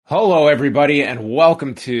Hello, everybody, and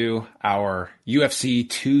welcome to our UFC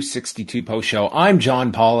 262 post show. I'm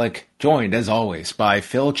John Pollock, joined as always by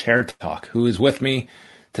Phil Chertok, who is with me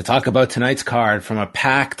to talk about tonight's card from a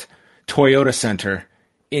packed Toyota Center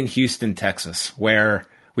in Houston, Texas, where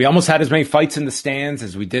we almost had as many fights in the stands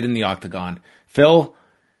as we did in the octagon. Phil,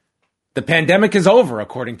 the pandemic is over,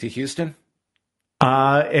 according to Houston.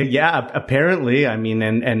 Yeah, apparently. I mean,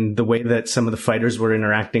 and the way that some of the fighters were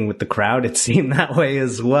interacting with the crowd, it seemed that way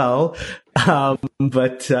as well. Yeah,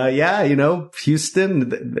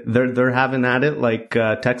 Houston, they're having at it like,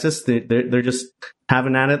 Texas. They're just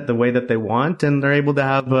having at it the way that they want, and they're able to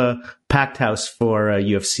have a packed house for a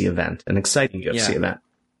UFC event, an exciting UFC event.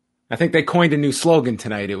 I think they coined a new slogan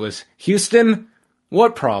tonight. It was Houston,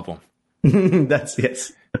 what problem?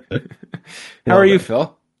 Yes. How are you,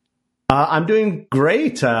 Phil? I'm doing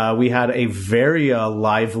great. We had a very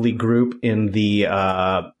lively group in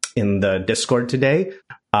the Discord today.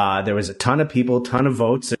 There was a ton of people, ton of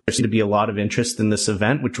votes. There seemed to be a lot of interest in this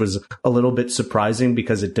event, which was a little bit surprising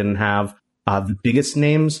because it didn't have the biggest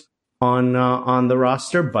names on the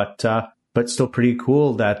roster, but still pretty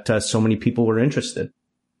cool that so many people were interested.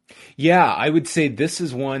 Yeah, I would say this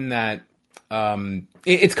is one that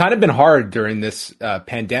it's kind of been hard during this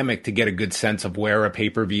pandemic to get a good sense of where a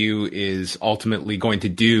pay-per-view is ultimately going to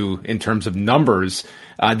do in terms of numbers.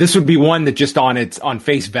 This would be one that just on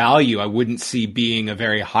face value, I wouldn't see being a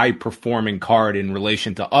very high-performing card in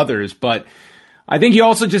relation to others. But I think you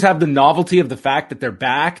also just have the novelty of the fact that they're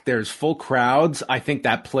back. There's full crowds. I think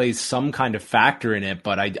that plays some kind of factor in it,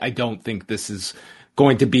 but I don't think this is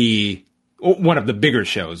going to be one of the bigger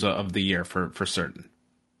shows of the year for certain.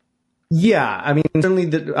 Yeah, I mean,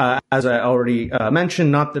 certainly, as I already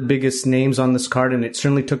mentioned, not the biggest names on this card, and it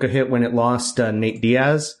certainly took a hit when it lost Nate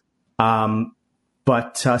Diaz.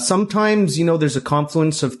 But sometimes, there's a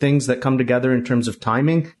confluence of things that come together in terms of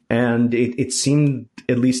timing, and it seemed,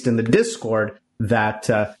 at least in the Discord, that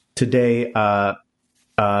today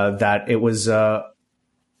that it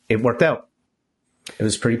worked out. It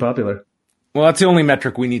was pretty popular. Well, that's the only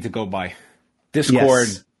metric we need to go by. Discord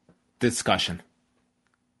discussion.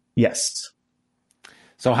 Yes.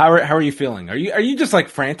 So how are you feeling? Are you just like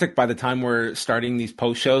frantic by the time we're starting these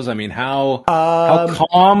post shows? I mean, how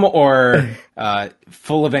calm or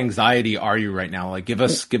full of anxiety are you right now? Like, give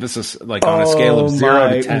us like on a scale of 0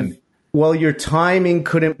 to 10. Well, your timing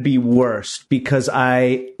couldn't be worse because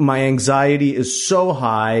my anxiety is so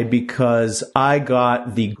high because I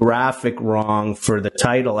got the graphic wrong for the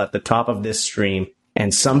title at the top of this stream,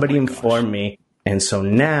 and somebody informed me, and so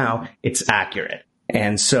now it's accurate.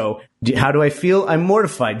 And so how do I feel? I'm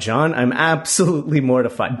mortified, John. I'm absolutely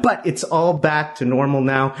mortified. But it's all back to normal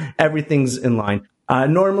now. Everything's in line.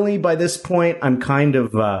 Normally, by this point, I'm kind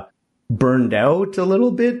of burned out a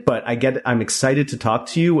little bit, but I'm excited to talk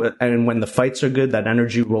to you. And when the fights are good, that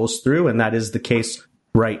energy rolls through, and that is the case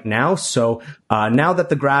right now. So now that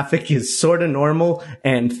the graphic is sort of normal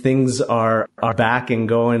and things are back and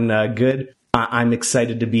going good, I'm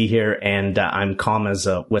excited to be here, and I'm calm as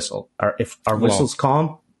a whistle. If our whistle's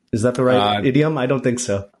calm, is that the right idiom? I don't think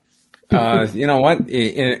so. You know what?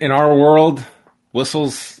 In our world,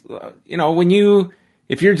 whistles.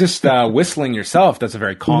 If you're just whistling yourself, that's a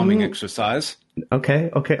very calming exercise.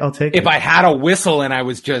 Okay, I'll take it. If I had a whistle and I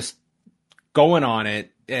was just going on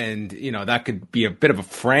it, and that could be a bit of a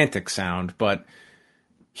frantic sound, but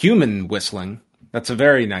human whistling, that's a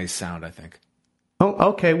very nice sound, I think. Oh,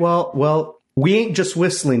 okay. Well. We ain't just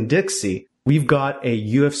whistling Dixie. We've got a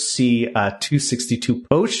UFC 262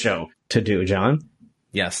 post show to do, John.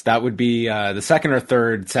 Yes, that would be the second or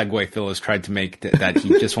third segue Phil has tried to make that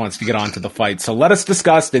he just wants to get on to the fight. So let us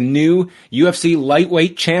discuss the new UFC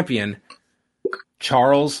lightweight champion,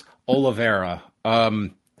 Charles Oliveira.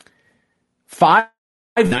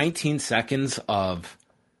 19 seconds of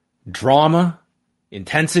drama,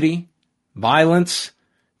 intensity, violence.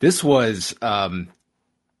 This was...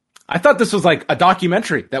 I thought this was like a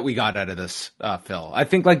documentary that we got out of this, Phil. I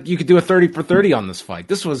think like you could do a 30 for 30 on this fight.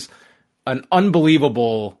 This was an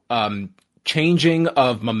unbelievable changing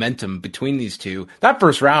of momentum between these two. That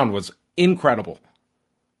first round was incredible.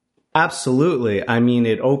 Absolutely. I mean,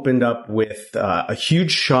 it opened up with a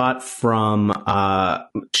huge shot from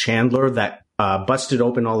Chandler that busted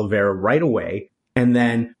open Oliveira right away. And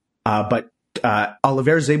then,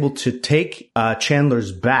 Oliveira's able to take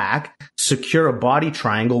Chandler's back, secure a body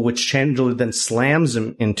triangle, which Chandler then slams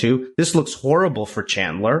him into. This looks horrible for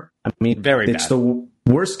Chandler. I mean, it's the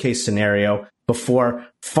worst case scenario before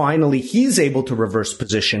finally he's able to reverse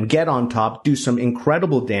position, get on top, do some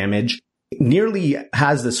incredible damage, nearly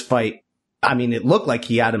has this fight. I mean, it looked like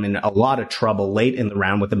he had him in a lot of trouble late in the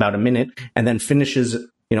round with about a minute, and then finishes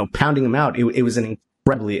pounding him out. It was an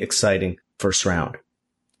incredibly exciting first round.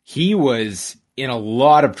 He was in a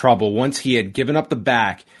lot of trouble once he had given up the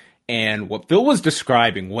back. And what Phil was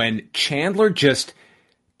describing, when Chandler just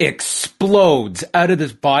explodes out of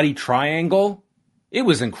this body triangle, it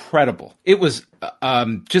was incredible. It was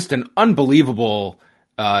just an unbelievable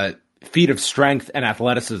feat of strength and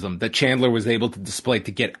athleticism that Chandler was able to display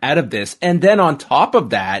to get out of this. And then on top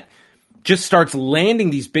of that, just starts landing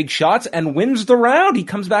these big shots and wins the round. He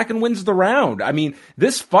comes back and wins the round. I mean,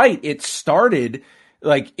 this fight, it started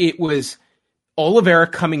like it was Oliveira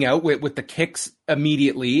coming out with the kicks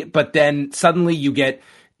immediately, but then suddenly you get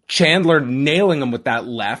Chandler nailing him with that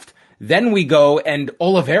left. Then we go and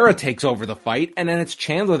Oliveira takes over the fight, and then it's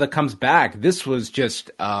Chandler that comes back. This was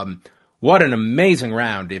just what an amazing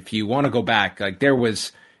round. If you want to go back, like there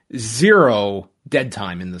was zero dead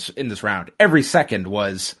time in this round. Every second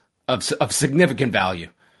was of significant value.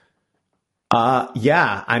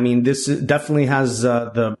 Yeah, I mean, this definitely has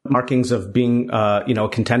the markings of being, a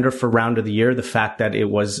contender for round of the year. The fact that it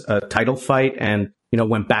was a title fight and,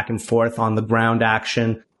 went back and forth on the ground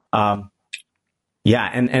action. Yeah,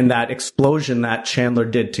 and that explosion that Chandler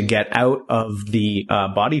did to get out of the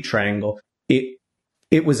body triangle,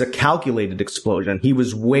 it was a calculated explosion. He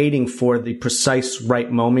was waiting for the precise right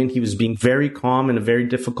moment. He was being very calm in a very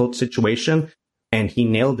difficult situation, and he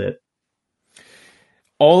nailed it.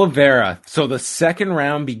 Oliveira, so the second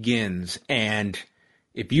round begins, and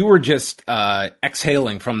if you were just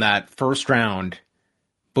exhaling from that first round,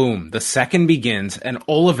 boom, the second begins, and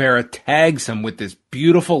Oliveira tags him with this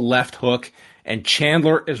beautiful left hook, and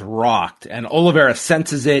Chandler is rocked, and Oliveira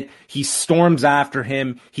senses it. He storms after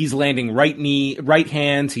him. He's landing right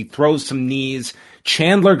hands. He throws some knees.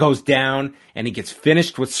 Chandler goes down, and he gets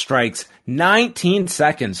finished with strikes. 19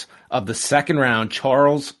 seconds of the second round,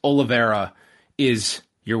 Charles Oliveira is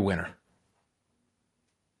your winner.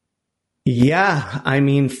 Yeah, I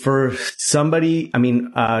mean, for somebody,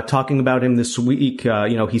 talking about him this week,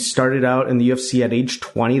 he started out in the UFC at age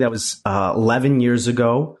 20. That was 11 years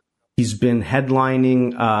ago. He's been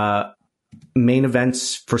headlining main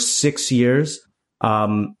events for 6 years.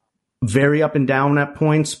 Very up and down at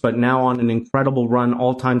points, but now on an incredible run,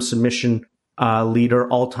 all-time submission leader,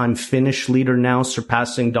 all-time finish leader now,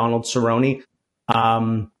 surpassing Donald Cerrone.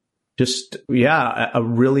 A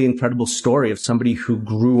really incredible story of somebody who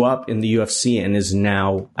grew up in the UFC and is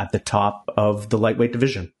now at the top of the lightweight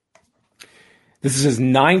division. This is his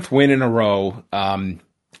 9th win in a row.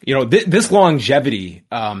 This longevity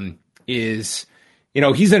is,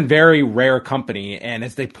 he's in very rare company. And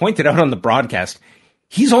as they pointed out on the broadcast,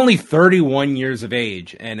 he's only 31 years of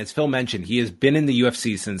age. And as Phil mentioned, he has been in the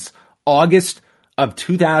UFC since August of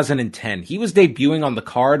 2010. He was debuting on the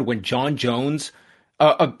card when John Jones,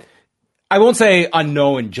 I won't say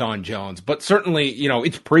unknown John Jones, but certainly,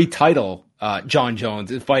 it's pre-title John Jones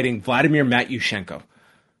is fighting Vladimir Matyushenko.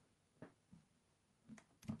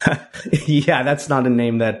 Yeah, that's not a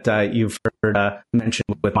name that you've heard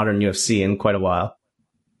mentioned with modern UFC in quite a while.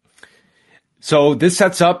 So this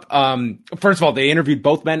sets up, first of all, they interviewed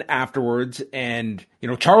both men afterwards, and,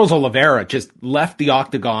 Charles Oliveira just left the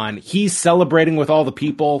octagon. He's celebrating with all the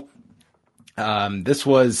people. This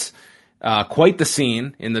was quite the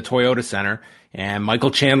scene in the Toyota Center, and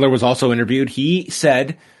Michael Chandler was also interviewed. He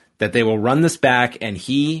said that they will run this back, and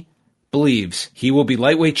he believes he will be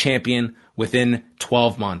lightweight champion within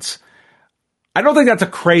 12 months. I don't think that's a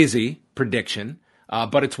crazy prediction,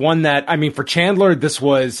 but it's one that, for Chandler, this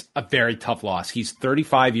was a very tough loss. He's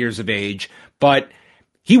 35 years of age, but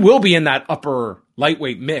he will be in that upper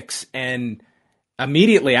lightweight mix. And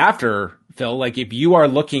immediately after, Phil, if you are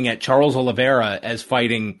looking at Charles Oliveira as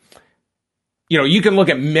fighting, you can look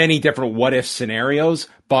at many different what-if scenarios,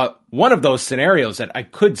 but one of those scenarios that I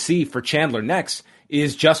could see for Chandler next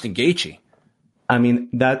is Justin Gaethje.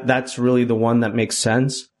 That's really the one that makes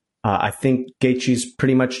sense. I think Gaethje's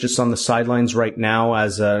pretty much just on the sidelines right now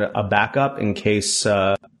as a backup in case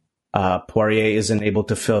Poirier isn't able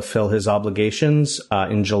to fulfill his obligations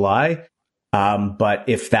in July. But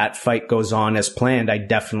if that fight goes on as planned, I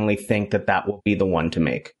definitely think that will be the one to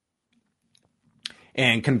make.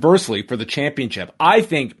 And conversely, for the championship, I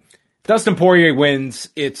think Dustin Poirier wins.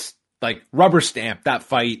 It's like rubber stamp, that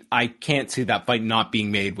fight. I can't see that fight not being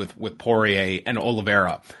made with Poirier and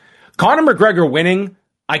Oliveira. Conor McGregor winning,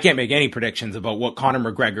 I can't make any predictions about what Conor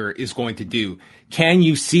McGregor is going to do. Can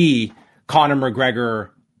you see Conor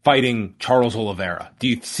McGregor fighting Charles Oliveira? Do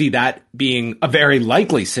you see that being a very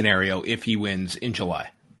likely scenario if he wins in July?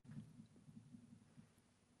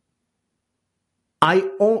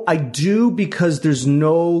 I do, because there's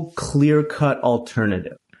no clear-cut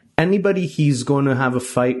alternative. anybody he's going to have a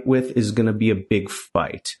fight with is going to be a big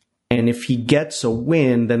fight. And if he gets a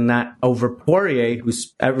win, then that over Poirier,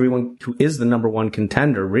 who is the number one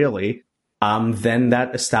contender, really, then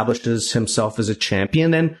that establishes himself as a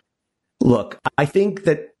champion. And look, I think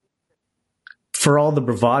that for all the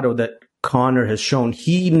bravado that Conor has shown,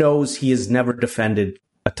 he knows he has never defended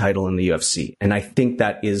a title in the UFC. And I think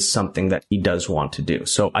that is something that he does want to do.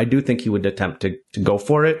 So I do think he would attempt to go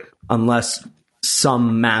for it unless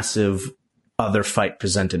some massive other fight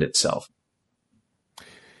presented itself.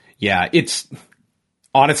 Yeah, it's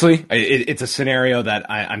honestly, it's a scenario that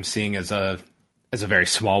I'm seeing as a very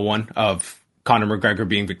small one of Conor McGregor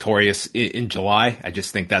being victorious in July. I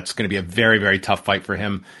just think that's going to be a very, very tough fight for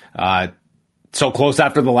him. So close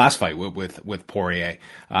after the last fight with Poirier.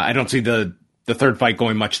 I don't see the third fight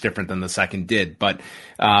going much different than the second did. But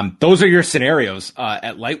those are your scenarios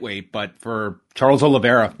at lightweight. But for Charles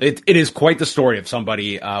Oliveira, it is quite the story of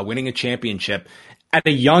somebody winning a championship at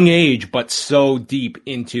a young age, but so deep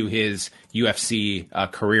into his UFC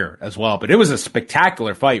career as well. But it was a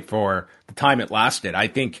spectacular fight for the time it lasted. I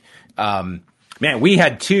think, we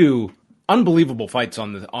had two unbelievable fights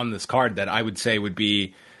on this card that I would say would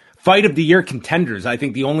be fight of the year contenders. I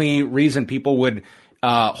think the only reason people would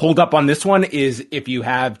hold up on this one is if you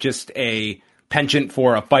have just a penchant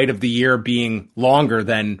for a fight of the year being longer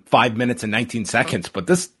than 5 minutes and 19 seconds. But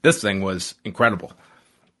this thing was incredible.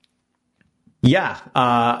 Yeah.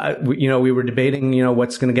 We were debating,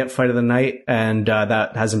 what's going to get fight of the night, and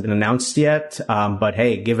that hasn't been announced yet. But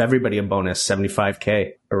hey, give everybody a bonus,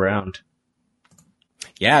 $75K around.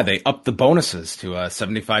 Yeah, they upped the bonuses to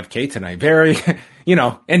 $75K tonight. Very,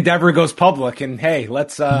 Endeavor goes public, and hey,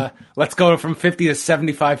 let's go from 50 to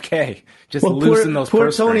 $75K. Just loosen those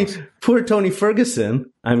purse strings. Poor Tony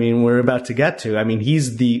Ferguson. I mean, we're about to get to. I mean,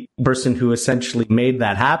 he's the person who essentially made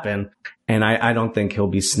that happen, and I don't think he'll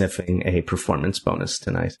be sniffing a performance bonus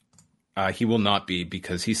tonight. He will not be,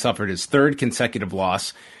 because he suffered his third consecutive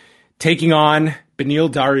loss, taking on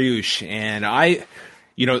Beneil Dariush, and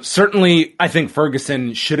certainly, I think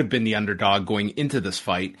Ferguson should have been the underdog going into this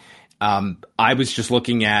fight. I was just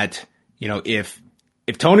looking at, if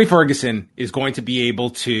Tony Ferguson is going to be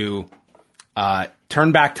able to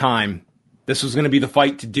turn back time, this was going to be the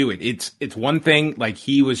fight to do it. It's one thing, like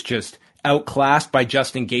he was just outclassed by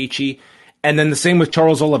Justin Gaethje, and then the same with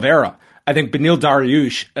Charles Oliveira. I think Beneil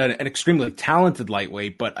Dariush, an extremely talented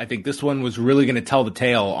lightweight, but I think this one was really going to tell the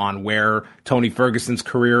tale on where Tony Ferguson's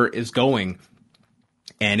career is going.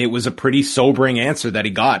 And it was a pretty sobering answer that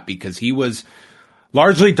he got, because he was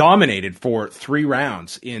largely dominated for 3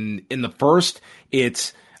 rounds. In the first,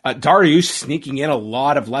 it's Dariush sneaking in a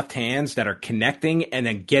lot of left hands that are connecting and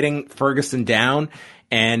then getting Ferguson down.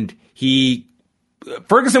 And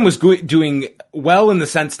Ferguson was doing well in the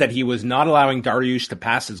sense that he was not allowing Dariush to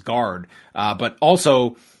pass his guard, but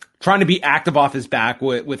also trying to be active off his back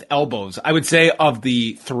with elbows. I would say of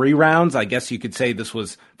the 3 rounds, I guess you could say this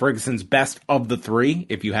was Ferguson's best of the 3,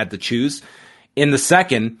 if you had to choose. In the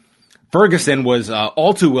second, Ferguson was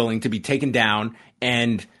all too willing to be taken down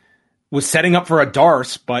and was setting up for a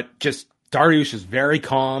Darce, but just Dariush was very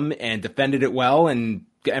calm and defended it well and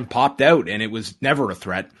popped out, and it was never a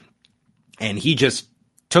threat. And he just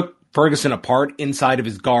took Ferguson apart inside of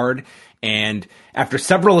his guard. And after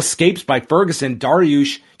several escapes by Ferguson,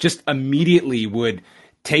 Dariush just immediately would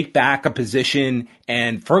take back a position,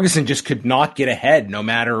 and Ferguson just could not get ahead no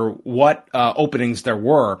matter what openings there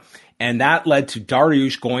were. And that led to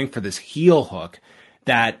Dariush going for this heel hook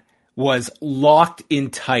that was locked in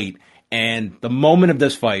tight. And the moment of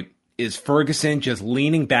this fight is Ferguson just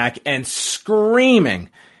leaning back and screaming.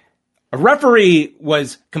 A referee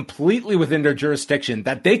was completely within their jurisdiction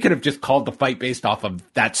that they could have just called the fight based off of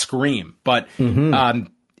that scream. But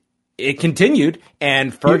it continued,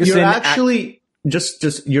 and Ferguson... You're actually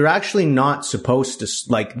you're actually not supposed to,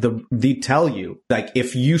 like, they tell you, like,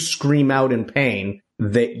 if you scream out in pain,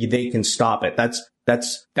 they can stop it.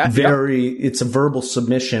 That's very... It's a verbal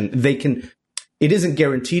submission. They can... It isn't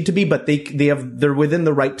guaranteed to be, but they're within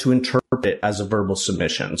the right to interpret it as a verbal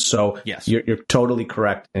submission. So yes, you're totally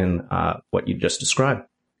correct in what you just described.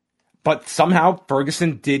 But somehow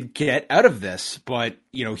Ferguson did get out of this. But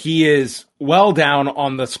he is well down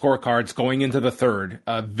on the scorecards going into the third.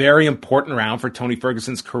 A very important round for Tony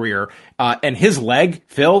Ferguson's career, and his leg,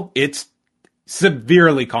 Phil, it's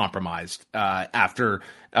severely compromised after.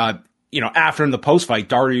 After in the post-fight,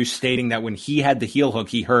 Dariush stating that when he had the heel hook,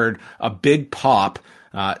 he heard a big pop.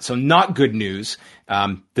 So not good news.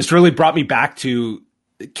 This really brought me back to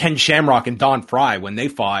Ken Shamrock and Don Fry when they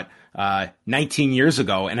fought 19 years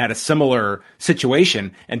ago and had a similar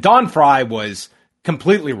situation. And Don Fry was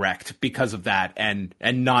completely wrecked because of that and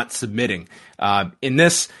not submitting. In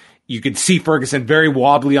this, you could see Ferguson very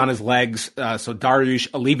wobbly on his legs, so Dariush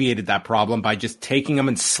alleviated that problem by just taking him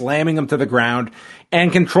and slamming him to the ground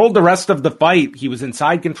and controlled the rest of the fight. He was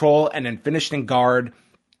inside control and then finished in guard.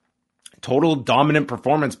 Total dominant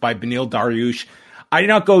performance by Beneil Dariush. I did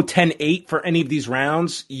not go 10-8 for any of these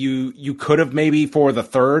rounds. You could have maybe for the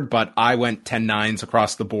third, but I went 10-9s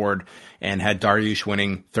across the board and had Dariush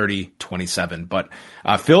winning 30-27. But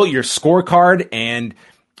Phil, your scorecard and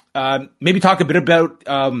maybe talk a bit about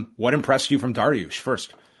what impressed you from Dariush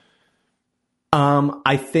first.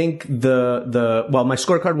 I think well, my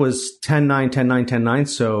scorecard was 10-9, 10-9, 10-9,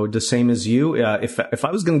 so the same as you. If I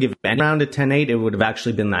was going to give any round a 10-8, it would have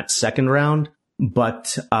actually been that second round.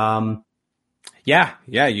 But yeah,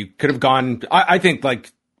 you could have gone. I think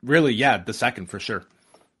really, the second for sure.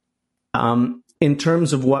 In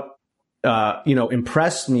terms of what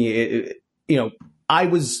impressed me,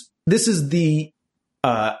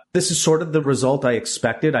 this is sort of the result I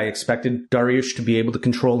expected. I expected Dariush to be able to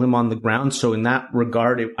control him on the ground. So in that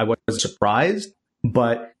regard, I was surprised,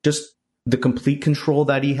 but just the complete control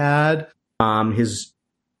that he had, his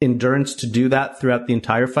endurance to do that throughout the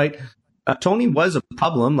entire fight. Tony was a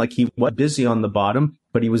problem. He was busy on the bottom,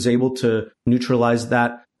 but he was able to neutralize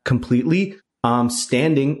that completely.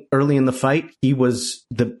 Standing early in the fight, he was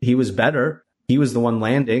better. He was the one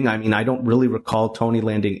landing. I mean, I don't really recall Tony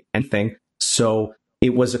landing anything. So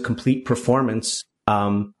it was a complete performance,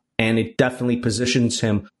 and it definitely positions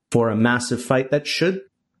him for a massive fight that should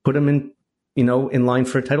put him in line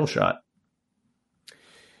for a title shot.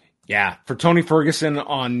 Yeah, for Tony Ferguson,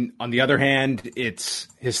 on the other hand, it's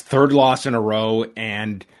his third loss in a row,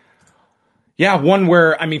 and one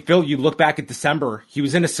where, Phil, you look back at December, he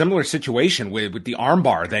was in a similar situation with the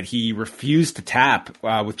armbar that he refused to tap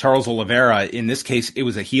with Charles Oliveira. In this case, it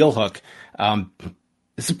was a heel hook.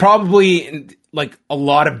 This is probably a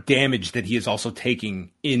lot of damage that he is also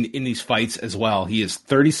taking in these fights as well. He is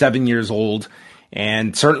 37 years old,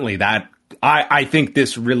 and certainly that I think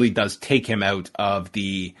this really does take him out of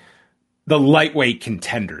the lightweight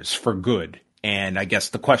contenders for good. And I guess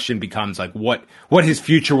the question becomes what his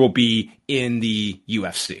future will be in the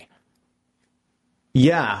UFC.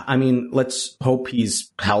 Yeah, let's hope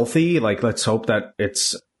he's healthy. Let's hope that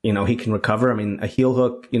it's he can recover. A heel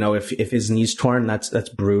hook, if his knee's torn, that's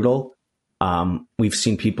brutal. We've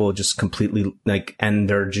seen people just completely end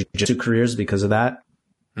their jiu-jitsu careers because of that.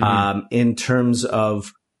 Mm-hmm.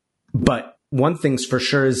 But one thing's for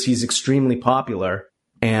sure is he's extremely popular,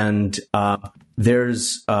 and I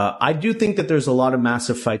do think that there's a lot of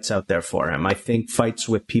massive fights out there for him. I think fights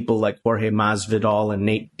with people like Jorge Masvidal and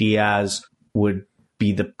Nate Diaz would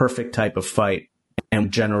be the perfect type of fight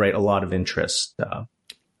and generate a lot of interest.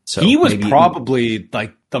 So he was probably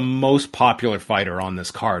the most popular fighter on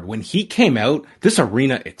this card. When he came out, this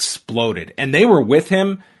arena exploded, and they were with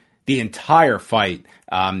him the entire fight.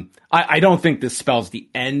 I don't think this spells the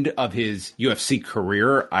end of his UFC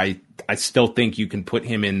career. I still think you can put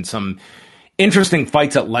him in some interesting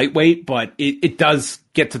fights at lightweight, but it does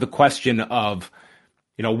get to the question of,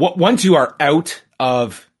 once you are out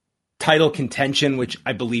of title contention, which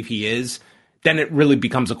I believe he is, then it really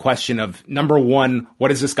becomes a question of, number one,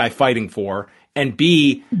 what is this guy fighting for? And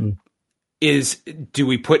B, do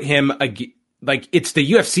we put him, it's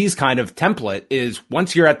the UFC's kind of template is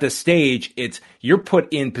once you're at this stage, you're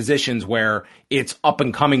put in positions where it's up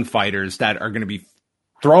and coming fighters that are going to be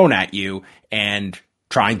thrown at you and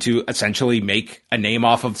trying to essentially make a name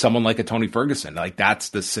off of someone like a Tony Ferguson. That's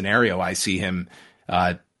the scenario I see him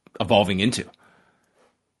evolving into.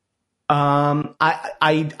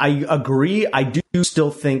 I agree. I do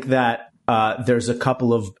still think that there's a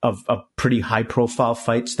couple of pretty high profile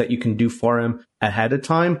fights that you can do for him ahead of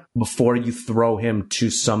time before you throw him to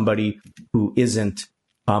somebody who isn't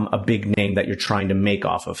a big name that you're trying to make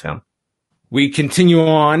off of him. We continue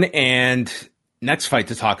on, and next fight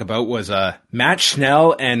to talk about was Matt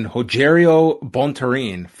Schnell and Rogerio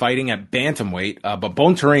Bontorin fighting at bantamweight. But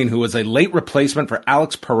Bontorin, who was a late replacement for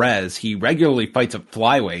Alex Perez, he regularly fights at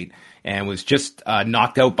flyweight and was just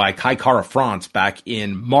knocked out by Kai Kara France back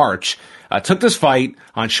in March. Took this fight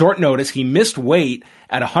on short notice. He missed weight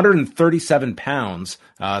at 137 pounds,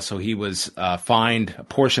 so he was fined a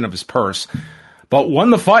portion of his purse, but won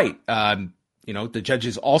the fight. The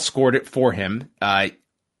judges all scored it for him.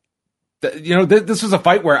 This was a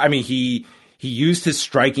fight where, he used his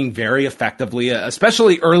striking very effectively,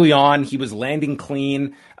 especially early on. He was landing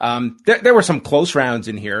clean. There were some close rounds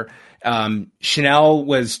in here. Schnell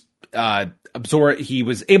was he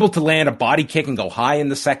was able to land a body kick and go high in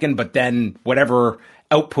the second, but then whatever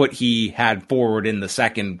output he had forward in the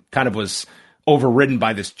second kind of was overridden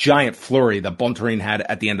by this giant flurry that Bontorin had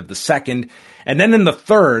at the end of the second. And then in the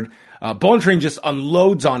third, Bontorin just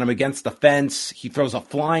unloads on him against the fence. He throws a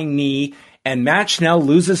flying knee, and Matt Schnell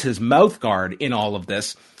loses his mouth guard in all of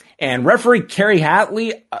this. And referee Kerry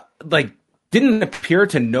Hatley, didn't appear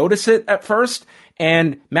to notice it at first.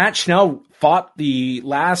 And Matt Schnell fought the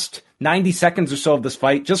last 90 seconds or so of this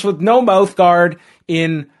fight just with no mouth guard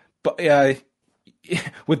with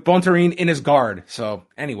Bontorin in his guard. So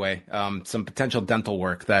anyway, some potential dental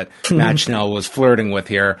work that Matt Schnell was flirting with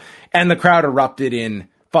here. And the crowd erupted in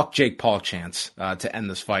 "Fuck Jake Paul" chants to end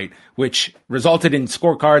this fight, which resulted in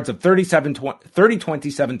scorecards of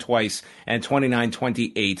 30-27 twice and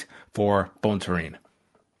 29-28 for Bontorin.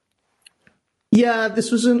 Yeah,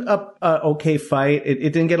 this was an okay fight.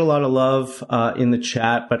 It didn't get a lot of love in the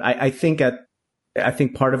chat, but I think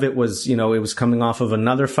part of it was, it was coming off of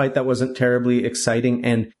another fight that wasn't terribly exciting,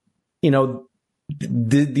 and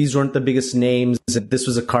these weren't the biggest names. This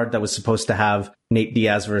was a card that was supposed to have Nate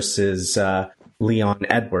Diaz versus Leon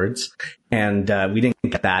Edwards, and we didn't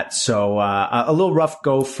get that. So a little rough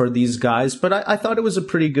go for these guys, but I thought it was a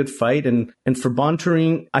pretty good fight, and for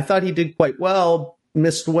Bontorin, I thought he did quite well.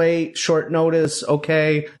 Missed weight, short notice,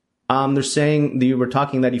 okay. They're saying they were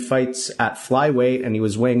talking that he fights at flyweight and he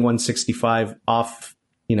was weighing 165 off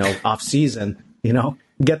season.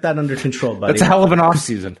 Get that under control, buddy. That's a hell of an off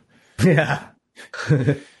season. Yeah.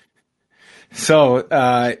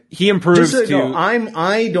 So he improves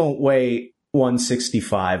I don't weigh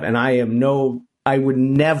 165, and I would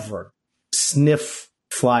never sniff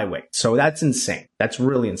flyweight. So that's insane. That's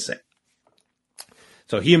really insane.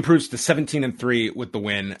 So he improves to 17-3 with the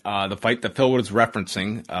win. The fight that Phil was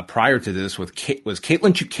referencing prior to this was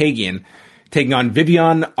Katlyn Chookagian taking on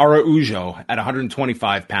Viviane Araujo at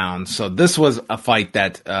 125 pounds. So this was a fight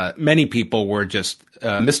that many people were just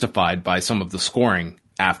mystified by some of the scoring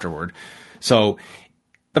afterward. So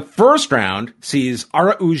the first round sees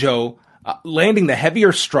Araujo landing the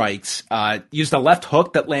heavier strikes, used a left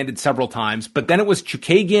hook that landed several times, but then it was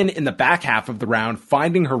Chookagian in the back half of the round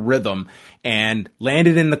finding her rhythm and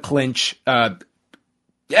landed in the clinch.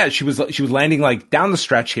 She was landing down the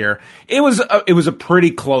stretch here. It was a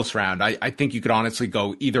pretty close round. I think you could honestly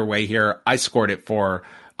go either way here. I scored it for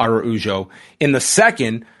Araujo. In the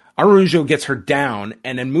second, Araujo gets her down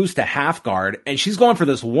and then moves to half guard, and she's going for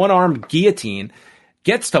this one-armed guillotine,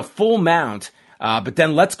 gets to full mount, but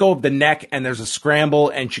then lets go of the neck, and there's a scramble,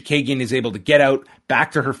 and Chookagian is able to get out,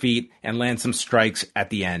 back to her feet, and land some strikes at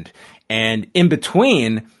the end. And in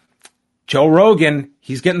between, Joe Rogan,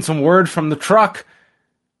 he's getting some word from the truck.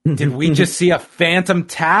 Did we just see a phantom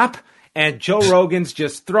tap? And Joe Rogan's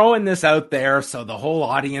just throwing this out there, so the whole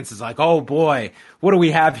audience is like, oh boy, what do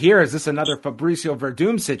we have here? Is this another Fabricio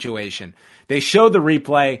Verdum situation? They showed the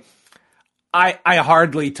replay. I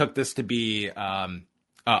hardly took this to be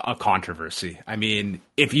a controversy. I mean,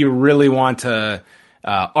 if you really want to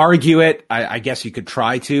argue it, I guess you could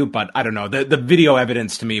try to, but I don't know. The video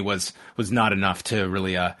evidence to me was not enough to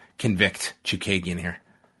really convict Chookagian here.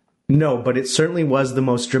 No, but it certainly was the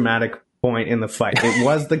most dramatic point in the fight. It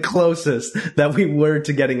was the closest that we were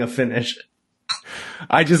to getting a finish.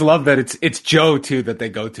 I just love that it's Joe too that they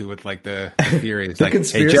go to with the theory. It's the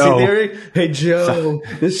conspiracy theory. Hey Joe,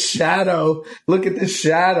 this shadow. Look at this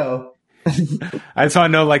shadow. I just want to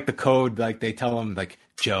know the code. They tell him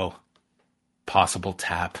Joe, possible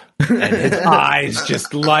tap, and his eyes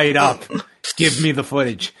just light up. Give me the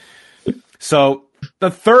footage. So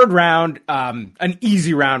the third round, an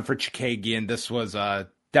easy round for Chookagian. This was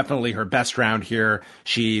definitely her best round here.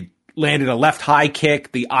 She landed a left high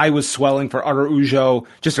kick. The eye was swelling for Araujo.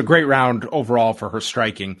 Just a great round overall for her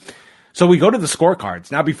striking. So we go to the scorecards.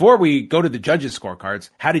 Now, before we go to the judges'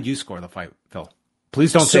 scorecards, how did you score the fight, Phil?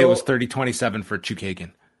 Please don't say it was 30-27 for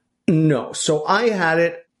Chookagian. No. So I had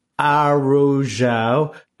it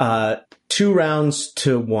Araujo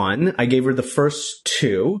 2-1. I gave her the first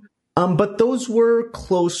two. But those were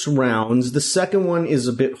close rounds. The second one is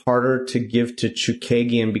a bit harder to give to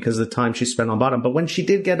Chookagian because of the time she spent on bottom. But when she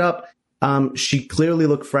did get up, she clearly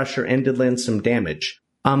looked fresher and did land some damage.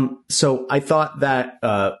 So I thought that,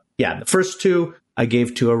 the first two I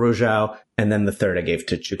gave to Araujo, and then the third I gave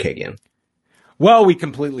to Chookagian. Well, we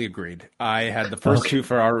completely agreed. I had the first two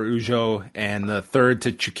for Araujo and the third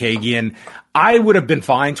to Chookagian. I would have been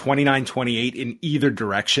fine 29-28 in either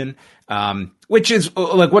direction, which is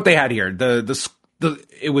what they had here.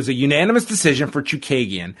 It was a unanimous decision for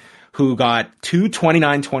Chookagian, who got two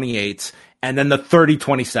 29-28s and then the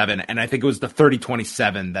 30-27. And I think it was the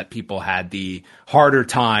 30-27 that people had the harder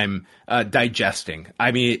time digesting.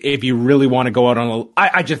 I mean, if you really want to go out on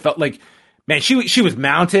I just felt like man, she was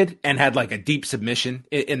mounted and had like a deep submission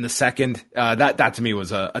in the second. That to me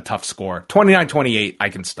was a tough score. 29-28, I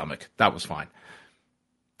can stomach. That was fine.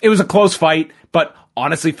 It was a close fight, but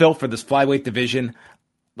honestly, Phil, for this flyweight division,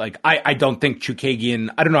 like I don't think Chookagian,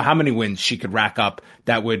 I don't know how many wins she could rack up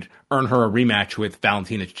that would earn her a rematch with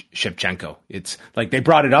Valentina Shevchenko. It's like they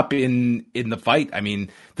brought it up in the fight. I mean,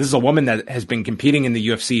 this is a woman that has been competing in the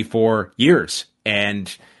UFC for years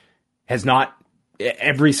and has not,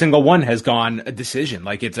 every single one has gone a decision.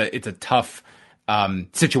 Like it's a tough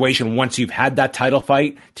situation once you've had that title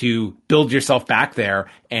fight to build yourself back there,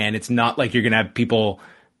 and it's not like you're going to have people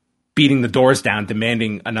beating the doors down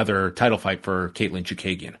demanding another title fight for Katlyn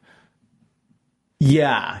Chookagian.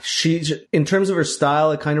 Yeah, she's, in terms of her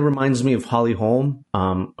style, it kind of reminds me of Holly Holm.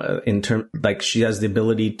 Like she has the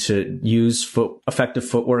ability to use effective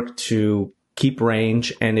footwork to keep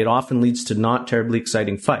range, and it often leads to not terribly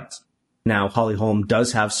exciting fights. Now, Holly Holm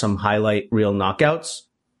does have some highlight reel knockouts.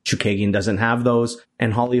 Chookagian doesn't have those,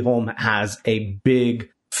 and Holly Holm has a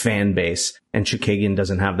big fan base, and Chookagian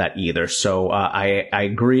doesn't have that either. So I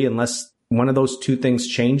agree, unless one of those two things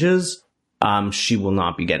changes, she will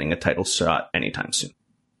not be getting a title shot anytime soon.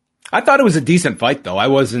 I thought it was a decent fight, though. I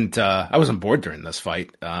wasn't bored during this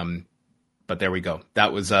fight. But there we go.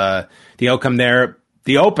 That was the outcome there.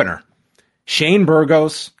 The opener, Shane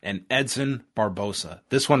Burgos and Edson Barbosa.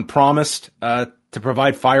 This one promised to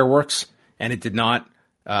provide fireworks, and it did not.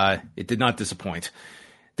 It did not disappoint.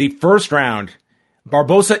 The first round,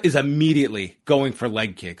 Barbosa is immediately going for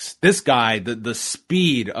leg kicks. This guy, the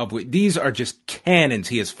speed of these are just cannons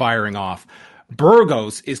he is firing off.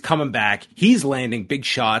 Burgos is coming back. He's landing big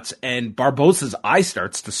shots, and Barbosa's eye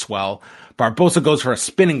starts to swell. Barbosa goes for a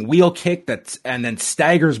spinning wheel kick and then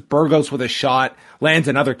staggers Burgos with a shot, lands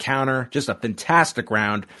another counter. Just a fantastic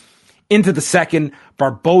round. Into the second,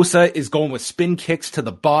 Barbosa is going with spin kicks to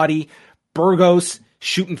the body. Burgos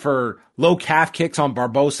shooting for low calf kicks on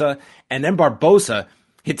Barbosa, and then Barbosa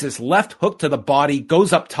hits his left hook to the body,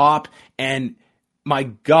 goes up top, and my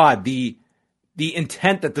God, the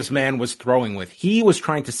intent that this man was throwing with. He was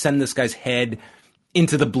trying to send this guy's head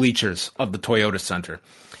into the bleachers of the Toyota Center.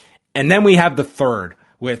 And then we have the third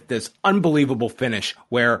with this unbelievable finish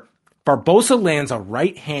where Barbosa lands a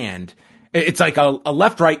right hand. It's like a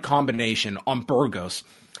left-right combination on Burgos.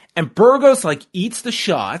 And Burgos like eats the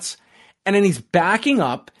shots, and then he's backing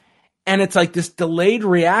up, and it's like this delayed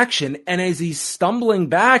reaction. And as he's stumbling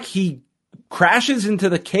back, he crashes into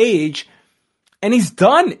the cage, and he's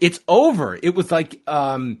done. It's over. It was like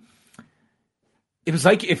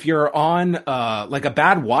if you're on like a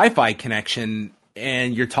bad Wi-Fi connection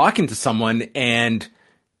and you're talking to someone and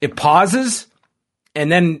it pauses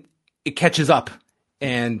and then it catches up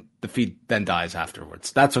and the feed then dies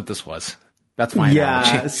afterwards. That's what this was. That's my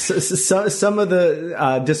analogy. So some of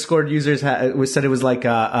the Discord users said it was like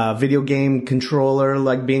a video game controller,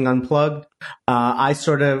 like being unplugged. I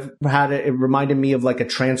sort of had it reminded me of like a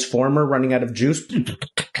transformer running out of juice.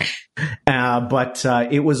 But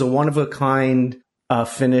it was a one of a kind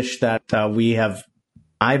finish that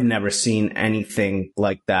I've never seen anything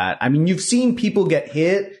like that. I mean, you've seen people get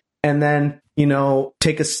hit and then,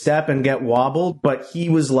 take a step and get wobbled, but he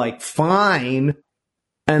was like fine.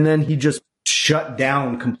 And then he just shut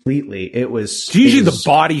down completely. It's usually the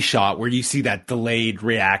body shot where you see that delayed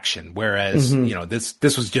reaction, whereas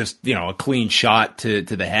this was just a clean shot to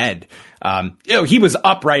the head. He was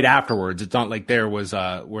up right afterwards. It's not like there was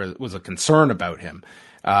a concern about him.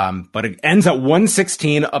 But it ends at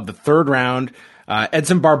 116 of the third round.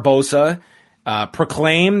 Edson Barbosa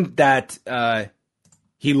proclaimed that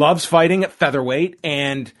he loves fighting at featherweight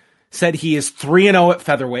and said he is 3-0 at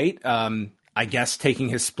featherweight. I guess taking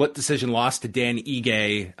his split decision loss to Dan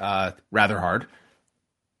Ige rather hard.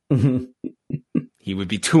 Mm-hmm. He would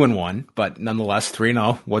be 2-1, but nonetheless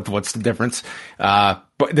 3-0. What's the difference? But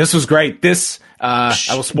this was great. This I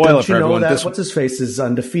will spoil it for everyone. What's his face is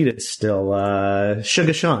undefeated still.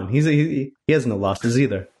 Sugar Sean. He has no losses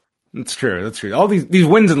either. That's true. That's true. All these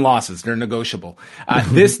wins and losses, they're negotiable.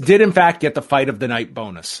 This did in fact get the fight of the night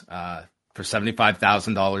bonus for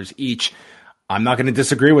 $75,000 each. I'm not going to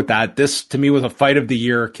disagree with that. This, to me, was a fight of the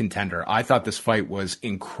year contender. I thought this fight was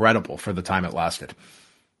incredible for the time it lasted.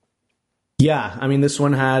 Yeah, I mean, this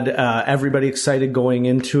one had everybody excited going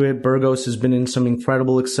into it. Burgos has been in some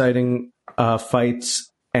incredible, exciting fights.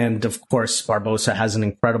 And, of course, Barbosa has an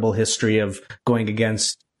incredible history of going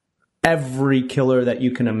against every killer that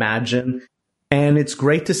you can imagine. And it's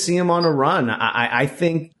great to see him on a run. I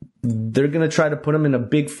think they're going to try to put him in a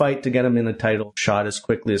big fight to get him in a title shot as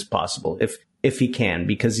quickly as possible, if he can,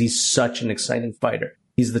 because he's such an exciting fighter.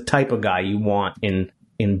 He's the type of guy you want in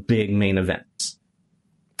big main events.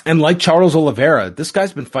 And like Charles Oliveira, this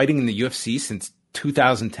guy's been fighting in the UFC since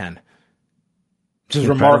 2010, which is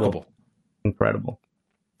remarkable. Incredible.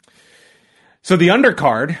 So the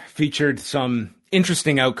undercard featured some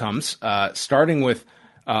interesting outcomes, starting with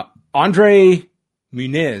Andre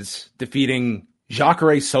Muniz defeating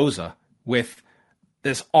Jacare Souza with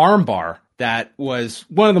this armbar that was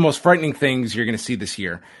one of the most frightening things you're going to see this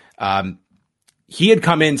year. He had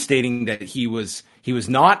come in stating that he was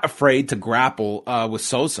not afraid to grapple with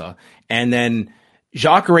Souza, and then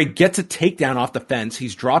Jacare gets a takedown off the fence.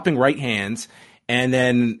 He's dropping right hands, and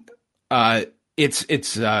then it's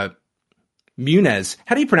Muniz.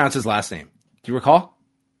 How do you pronounce his last name? Do you recall?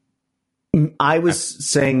 I was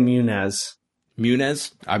saying Muniz.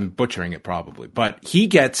 Muniz? I'm butchering it probably, but he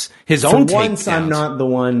gets his own takedowns. For once, I'm not the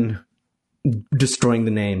one destroying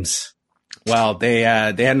the names. Well, they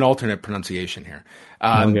had an alternate pronunciation here.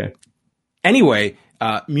 Okay. Anyway,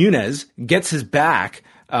 Muniz gets his back,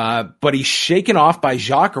 but he's shaken off by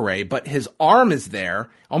Jacare, but his arm is there,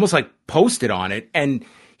 almost like posted on it, and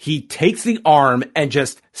he takes the arm and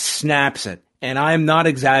just snaps it. And I'm not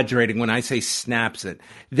exaggerating when I say snaps it.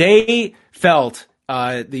 They felt,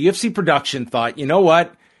 the UFC production thought, you know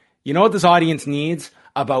what this audience needs?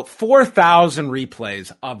 About 4,000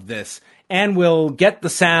 replays of this. And we'll get the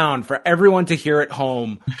sound for everyone to hear at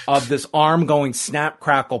home of this arm going snap,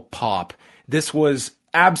 crackle, pop. This was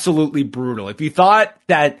absolutely brutal. If you thought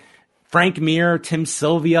that Frank Mir, Tim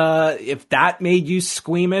Sylvia, if that made you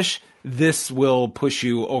squeamish, this will push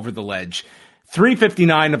you over the ledge.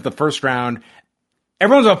 3:59 of the first round.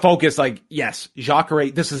 Everyone's on focus like, yes, Jacare,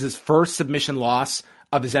 this is his first submission loss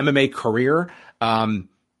of his MMA career.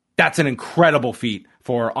 That's an incredible feat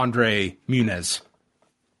for Andre Muniz.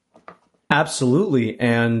 Absolutely.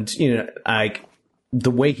 And, like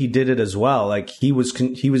the way he did it as well, like he was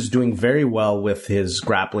doing very well with his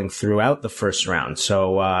grappling throughout the first round.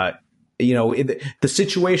 So, the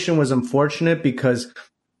situation was unfortunate because,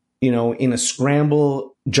 in a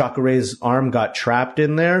scramble, Jacare's arm got trapped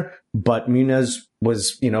in there, but Muniz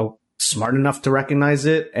was, smart enough to recognize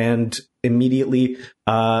it and immediately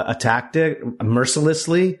attacked it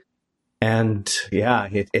mercilessly. And yeah,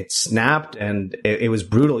 it snapped and it was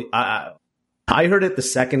brutal. I heard it the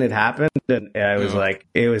second it happened, and I was like,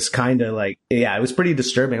 it was kind of like, yeah, it was pretty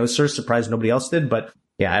disturbing. I was sort of surprised nobody else did, but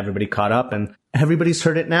yeah, everybody caught up and everybody's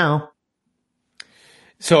heard it now.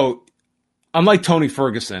 So, unlike Tony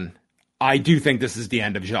Ferguson, I do think this is the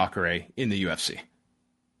end of Jacare in the UFC.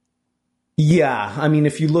 Yeah, I mean,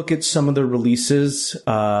 if you look at some of the releases,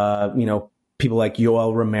 people like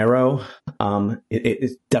Yoel Romero,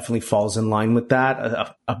 it definitely falls in line with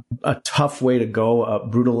that. A tough way to go, a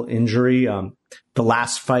brutal injury. The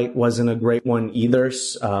last fight wasn't a great one either.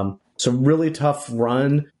 So really tough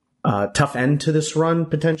run, tough end to this run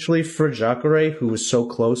potentially for Jacare, who was so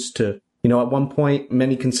close to, at one point,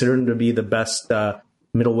 many considered him to be the best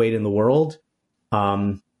middleweight in the world.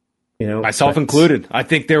 Myself included. I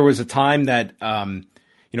think there was a time that,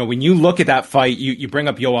 when you look at that fight, you bring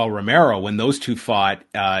up Yoel Romero when those two fought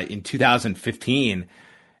in 2015,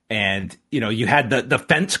 and you had the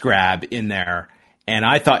fence grab in there, and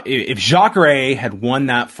I thought if Jacare had won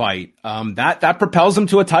that fight, that propels him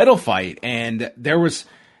to a title fight, and there was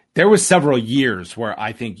several years where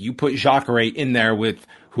I think you put Jacare in there with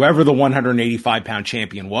whoever the 185-pound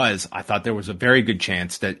champion was. I thought there was a very good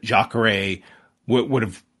chance that Jacare would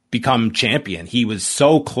have become champion. He was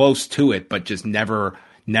so close to it, but just never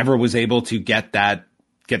was able to get that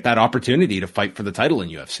opportunity to fight for the title in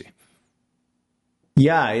UFC.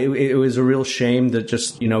 Yeah, it was a real shame that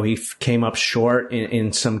just, he came up short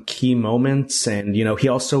in some key moments. And, he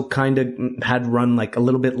also kind of had run like a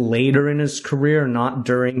little bit later in his career, not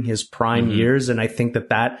during his prime years. And I think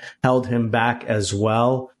that held him back as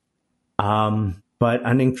well. But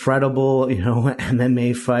an incredible,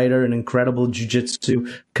 MMA fighter, an incredible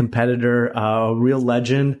jiu-jitsu competitor, a real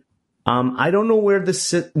legend. I don't know where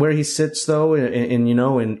he sits though in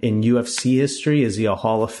UFC history. Is he a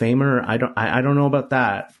Hall of Famer? I don't know about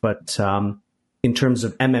that. But in terms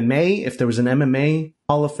of MMA, if there was an MMA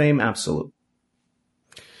Hall of Fame, absolutely.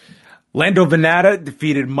 Lando Vannata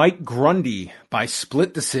defeated Mike Grundy by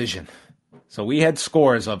split decision. So we had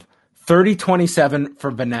scores of 30-27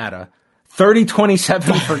 for Vannata,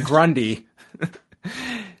 30-27 for Grundy,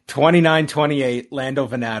 29-28. Lando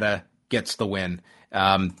Vannata gets the win.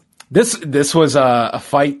 This was a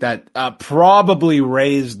fight that probably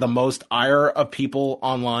raised the most ire of people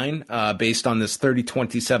online based on this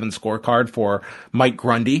 30-27 scorecard for Mike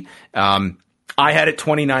Grundy. I had it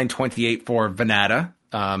 29-28 for Vannata.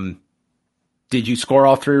 Did you score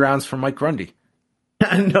all three rounds for Mike Grundy?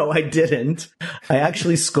 No, I didn't. I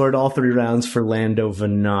actually scored all 3 rounds for Lando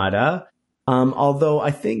Venata. Although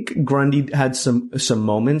I think Grundy had some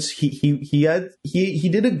moments. He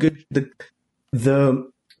did a good.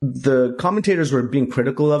 The commentators were being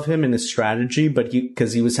critical of him and his strategy, but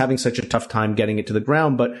because he was having such a tough time getting it to the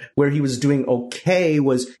ground. But where he was doing okay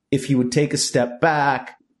was if he would take a step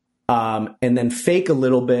back, and then fake a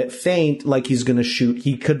little bit, feint like he's going to shoot,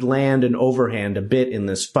 he could land an overhand a bit in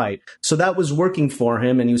this fight. So that was working for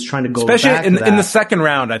him, and he was trying to go especially back in to that. the second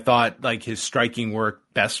round. I thought like his striking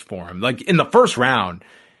worked best for him. Like in the first round,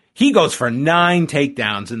 he goes for 9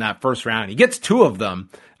 takedowns in that first round. He gets 2 of them,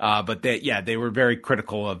 but they were very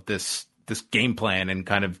critical of this game plan and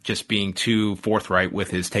kind of just being too forthright with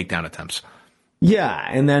his takedown attempts. Yeah,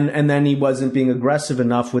 and then he wasn't being aggressive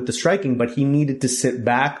enough with the striking, but he needed to sit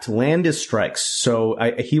back to land his strikes. So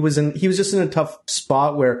he was just in a tough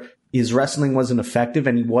spot where his wrestling wasn't effective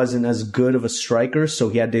and he wasn't as good of a striker, so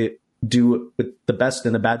he had to do it with the best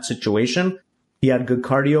in a bad situation. He had good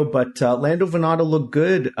cardio, but Lando Venata looked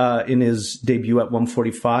good in his debut at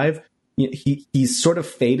 145. He's sort of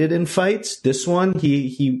faded in fights. This one,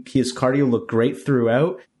 his cardio looked great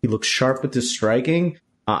throughout. He looked sharp with his striking.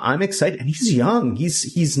 I'm excited, and he's young.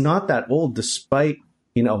 He's not that old, despite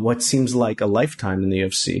what seems like a lifetime in the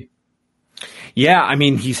UFC. Yeah, I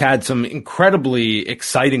mean, he's had some incredibly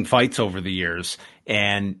exciting fights over the years,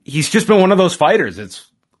 and he's just been one of those fighters. It's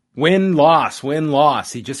win, loss, win,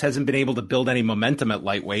 loss. He just hasn't been able to build any momentum at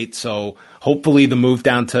lightweight. So hopefully the move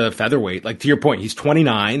down to featherweight, like to your point, he's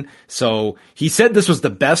 29. So he said this was the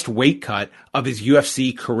best weight cut of his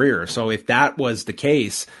UFC career. So if that was the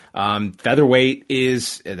case, featherweight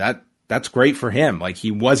that's great for him. Like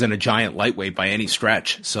he wasn't a giant lightweight by any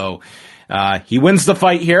stretch. So, he wins the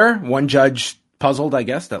fight here. One judge puzzled, I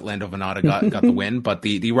guess, that Lando Venata got the win, but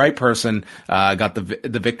the right person got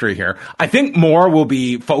the victory here. I think more will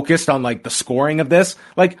be focused on like the scoring of this.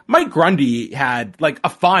 Like Mike Grundy had like a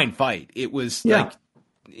fine fight. It was like,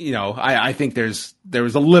 I think there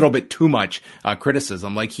was a little bit too much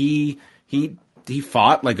criticism. Like he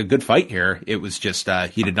fought like a good fight here. It was just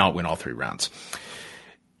he did not win all 3 rounds.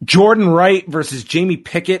 Jordan Wright versus Jamie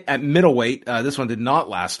Pickett at middleweight. This one did not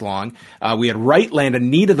last long. We had Wright land a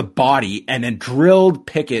knee to the body and then drilled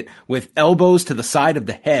Pickett with elbows to the side of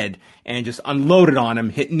the head and just unloaded on him,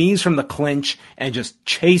 hit knees from the clinch and just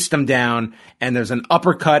chased him down. And there's an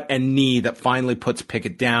uppercut and knee that finally puts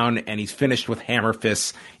Pickett down, and he's finished with hammer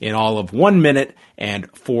fists in all of 1 minute and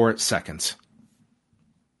 4 seconds.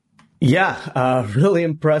 Yeah, really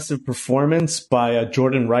impressive performance by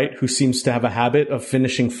Jordan Wright, who seems to have a habit of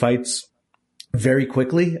finishing fights very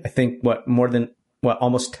quickly. I think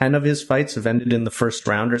almost 10 of his fights have ended in the first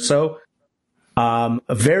round or so. A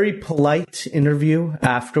very polite interview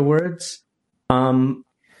afterwards,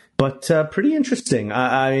 but pretty interesting.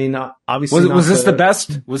 I mean, obviously, was this the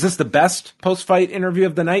best? Was this the best post-fight interview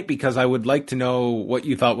of the night? Because I would like to know what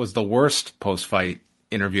you thought was the worst post-fight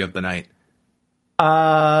interview of the night.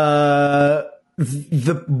 I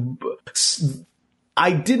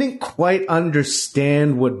didn't quite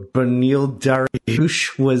understand what Beneil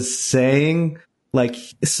Dariush was saying. Like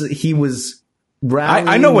he was rallying.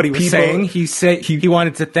 I know what he was saying. He said he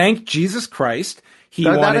wanted to thank Jesus Christ. He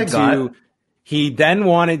then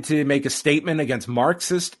wanted to make a statement against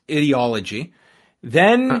Marxist ideology.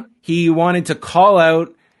 Then he wanted to call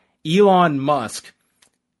out Elon Musk.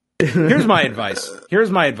 Here's my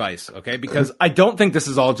advice, okay? Because I don't think this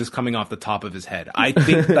is all just coming off the top of his head. I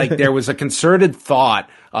think like there was a concerted thought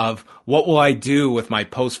of what will I do with my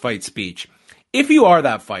post-fight speech. If you are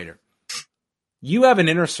that fighter, you have an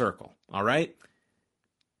inner circle, all right?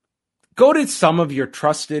 Go to some of your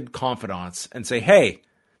trusted confidants and say, hey,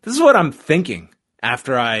 this is what I'm thinking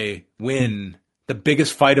after I win the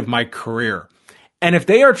biggest fight of my career. And if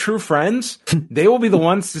they are true friends, they will be the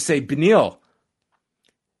ones to say, Beneil,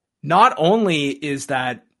 not only is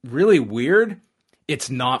that really weird,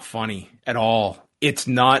 it's not funny at all. It's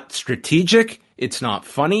not strategic. It's not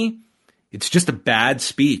funny. It's just a bad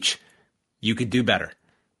speech. You could do better.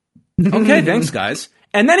 Okay, thanks, guys.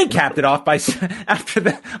 And then he capped it off by,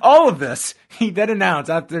 after all of this, he then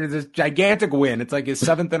announced after this gigantic win, it's like his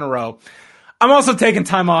 7th in a row, I'm also taking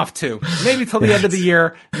time off too. Maybe till the end of the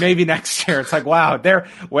year, maybe next year. It's like, wow,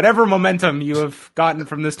 whatever momentum you have gotten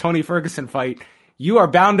from this Tony Ferguson fight, you are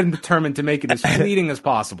bound and determined to make it as fleeting as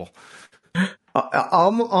possible.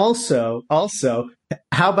 Also,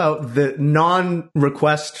 how about the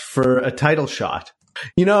non-request for a title shot?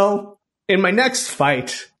 In my next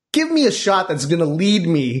fight, give me a shot that's going to lead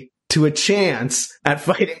me to a chance at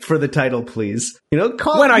fighting for the title, please.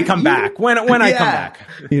 When I come back. When I come back.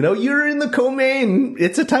 You're in the co-main.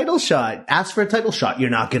 It's a title shot. Ask for a title shot. You're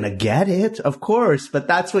not going to get it, of course, but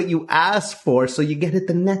that's what you ask for, so you get it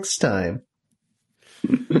the next time.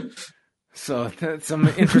 So that's some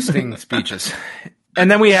interesting speeches. And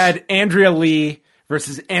then we had Andrea Lee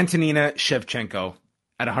versus Antonina Shevchenko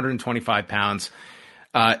at 125 pounds.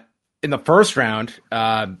 In the first round,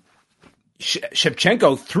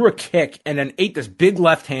 Shevchenko threw a kick and then ate this big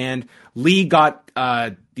left hand. Lee got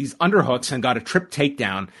these underhooks and got a trip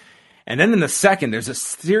takedown. And then in the second, there's a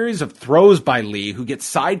series of throws by Lee, who gets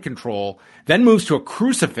side control, then moves to a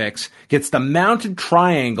crucifix, gets the mounted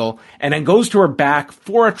triangle, and then goes to her back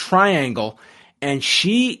for a triangle. And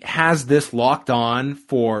she has this locked on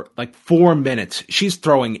for like 4 minutes. She's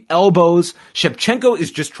throwing elbows. Shevchenko is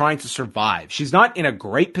just trying to survive. She's not in a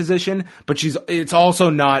great position, but it's also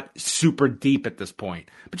not super deep at this point.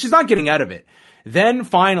 But she's not getting out of it. Then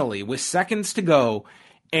finally, with seconds to go,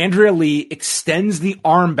 Andrea Lee extends the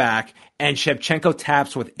arm back, and Shevchenko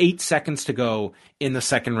taps with 8 seconds to go in the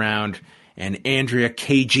second round. And Andrea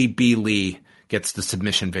KGB Lee gets the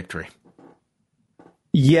submission victory.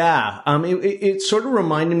 Yeah, it sort of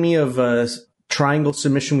reminded me of a triangle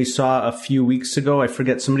submission we saw a few weeks ago. I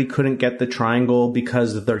forget, somebody couldn't get the triangle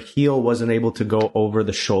because their heel wasn't able to go over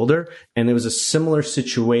the shoulder. And it was a similar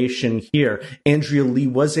situation here. Andrea Lee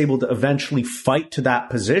was able to eventually fight to that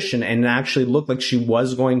position and actually looked like she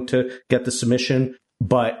was going to get the submission.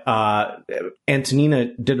 But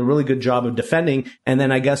Antonina did a really good job of defending. And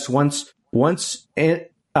then I guess once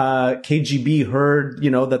KGB heard,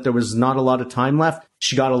 that there was not a lot of time left,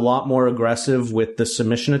 she got a lot more aggressive with the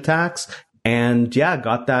submission attacks, and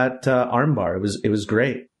got that armbar. It was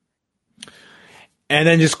great. And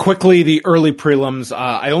then just quickly, the early prelims.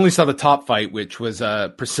 I only saw the top fight, which was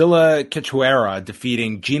Priscilla Cachoeira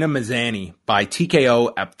defeating Gina Mazzani by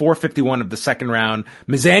TKO at 4:51 of the second round.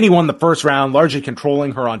 Mazzani won the first round, largely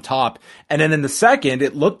controlling her on top. And then in the second,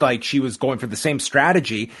 it looked like she was going for the same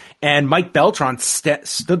strategy, and Mike Beltran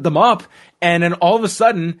stood them up. And then all of a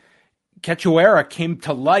sudden, Cachoeira came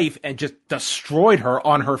to life and just destroyed her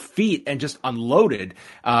on her feet and just unloaded.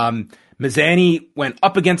 Mazzani went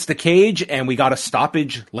up against the cage, and we got a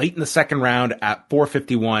stoppage late in the second round at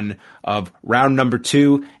 4:51 of round number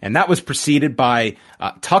 2. And that was preceded by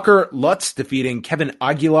Tucker Lutz defeating Kevin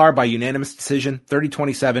Aguilar by unanimous decision,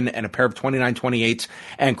 30-27 and a pair of 29-28.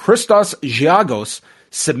 And Christos Giagos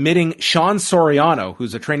submitting Sean Soriano,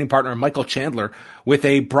 who's a training partner of Michael Chandler, with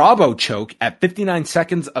a Bravo choke at 59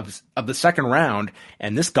 seconds of the second round.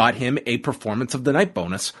 And this got him a performance of the night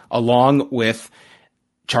bonus along with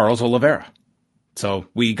Charles Oliveira. So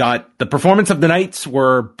we got the performance of the nights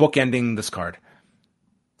were bookending this card.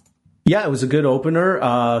 Yeah, it was a good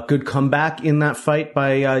opener, good comeback in that fight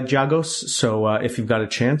by Giagos. So if you've got a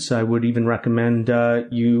chance, I would even recommend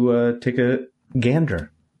you take a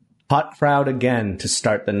gander. Hot crowd again to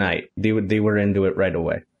start the night. They were into it right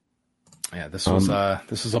away. Yeah, this was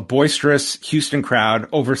a boisterous Houston crowd,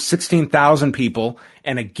 over 16,000 people,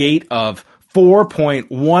 and a gate of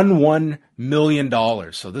 $4.11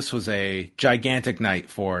 million. So this was a gigantic night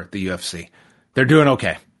for the UFC. They're doing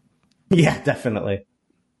okay. Yeah, definitely.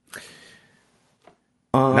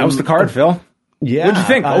 That was the card, Phil. Yeah. What did you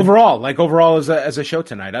think overall as a show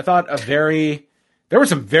tonight? I thought there were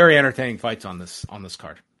some very entertaining fights on this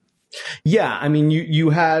card. Yeah, I mean, you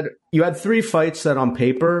had 3 fights that on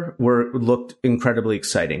paper looked incredibly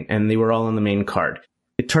exciting, and they were all on the main card.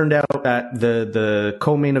 It turned out that the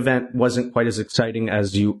co-main event wasn't quite as exciting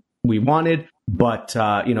as we wanted, but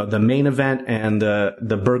the main event and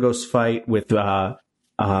the Burgos fight with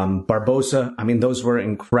Barbosa, I mean, those were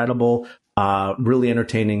incredible, really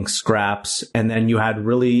entertaining scraps. And then you had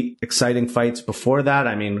really exciting fights before that.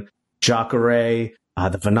 I mean, Jacare,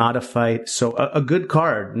 the Venata fight. So a good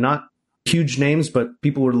card, not huge names, but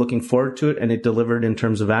people were looking forward to it, and it delivered in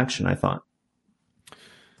terms of action, I thought.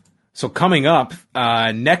 So coming up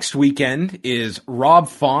next weekend is Rob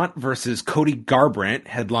Font versus Cody Garbrandt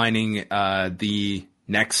headlining the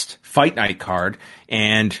next Fight Night card.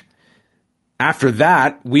 And after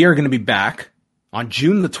that, we are going to be back on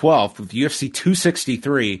June the 12th with UFC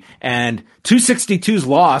 263. And 262's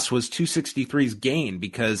loss was 263's gain,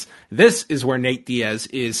 because this is where Nate Diaz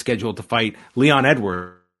is scheduled to fight Leon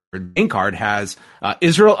Edwards. The main card has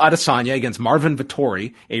Israel Adesanya against Marvin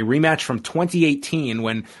Vettori, a rematch from 2018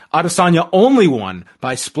 when Adesanya only won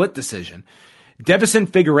by split decision. Deiveson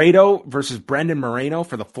Figueiredo versus Brandon Moreno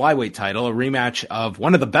for the flyweight title, a rematch of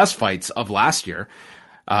one of the best fights of last year.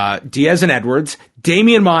 Diaz and Edwards.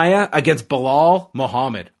 Damian Maia against Bilal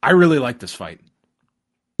Muhammad. I really like this fight.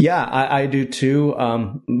 Yeah, I do too.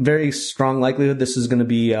 Very strong likelihood this is going to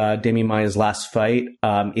be Damian Maia's last fight.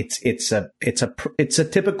 It's a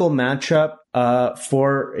typical matchup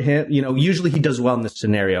for him. You know, usually he does well in this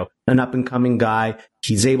scenario. An up and coming guy,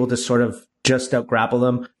 he's able to sort of just out grapple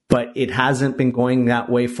him, but it hasn't been going that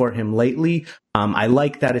way for him lately. I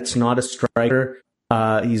like that it's not a striker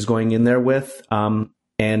he's going in there with.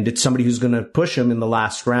 And it's somebody who's going to push him in the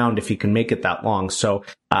last round if he can make it that long. So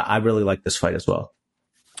I really like this fight as well.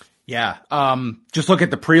 Yeah. Just look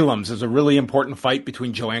at the prelims. There's a really important fight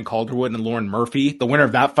between Joanne Calderwood and Lauren Murphy. The winner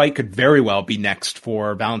of that fight could very well be next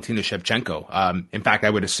for Valentina Shevchenko. In fact, I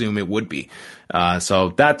would assume it would be.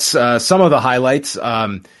 So that's some of the highlights.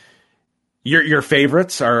 Your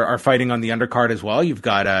favorites are fighting on the undercard as well. You've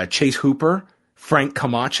got Chase Hooper, Frank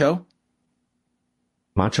Camacho.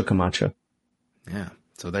 Camacho. Yeah.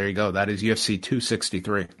 So there you go. That is UFC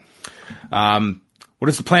 263. What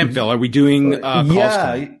is the plan, Phil? Are we doing calls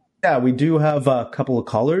tonight? Yeah, we do have a couple of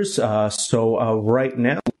callers. So right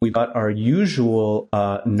now we got our usual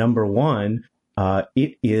number one.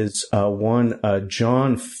 It is one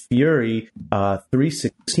John Fury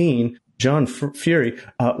 316. John Fury,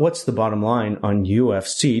 what's the bottom line on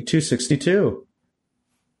UFC 262?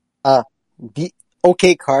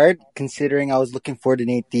 Okay card, considering I was looking forward to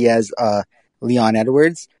Nate Diaz, Leon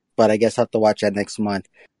Edwards, but I guess I'll have to watch that next month.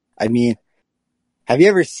 I mean, have you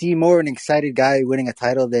ever seen more of an excited guy winning a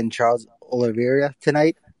title than Charles Oliveira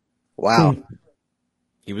tonight? Wow.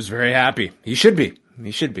 He was very happy. He should be.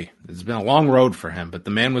 It's been a long road for him, but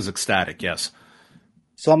the man was ecstatic, yes.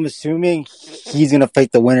 So I'm assuming he's going to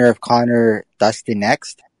fight the winner of Conor Dustin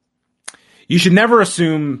next? You should never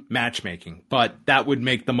assume matchmaking, but that would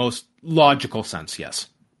make the most logical sense, yes.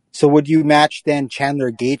 So would you match then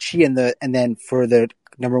Chandler Gaethje and then for the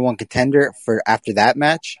number one contender for after that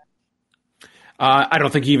match? I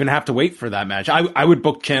don't think you even have to wait for that match. I would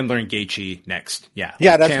book Chandler and Gaethje next. Yeah.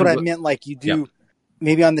 Yeah, that's Chandler, what I meant. Like you do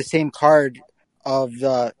maybe on the same card of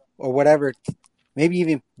the or whatever. Maybe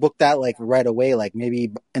even book that like right away. Like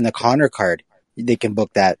maybe in the Conor card, they can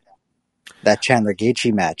book that Chandler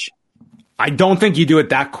Gaethje match. I don't think you do it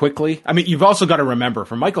that quickly. I mean, you've also got to remember,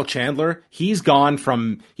 for Michael Chandler, he's gone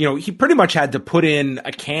from, he pretty much had to put in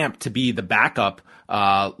a camp to be the backup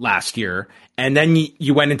last year. And then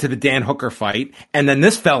you went into the Dan Hooker fight, and then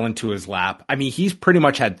this fell into his lap. I mean, he's pretty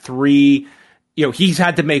much had he's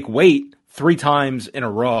had to make weight 3 times in a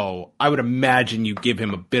row. I would imagine you give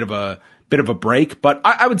him a bit of a break. But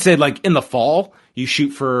I would say, like, in the fall, you shoot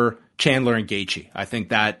for Chandler and Gaethje. I think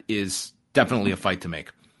that is definitely a fight to make.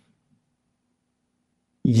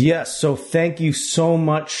 Yes, so thank you so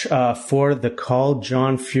much for the call,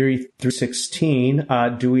 John Fury 316.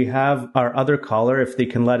 Do we have our other caller, if they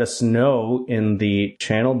can let us know in the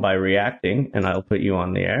channel by reacting, and I'll put you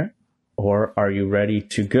on the air? Or are you ready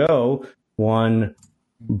to go? One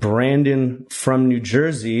Brandon from New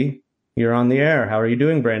Jersey, you're on the air. How are you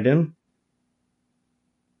doing, Brandon?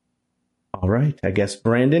 All right, I guess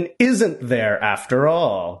Brandon isn't there after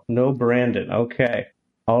all. No Brandon. Okay.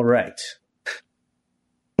 All right.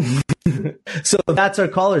 So that's our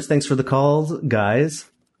callers. Thanks for the calls, guys.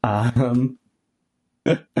 Well,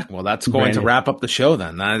 that's going to wrap up the show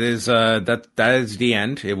then. That is the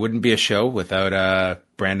end. It wouldn't be a show without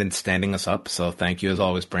Brandon standing us up. So thank you as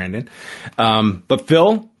always, Brandon. But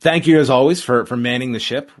Phil, thank you as always for manning the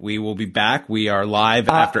ship. We will be back. We are live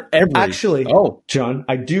after every. Actually, John,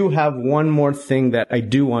 I do have one more thing that I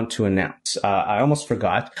do want to announce. I almost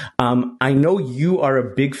forgot. I know you are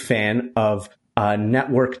a big fan of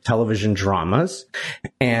network television dramas.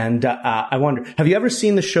 And I wonder, have you ever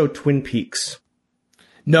seen the show Twin Peaks?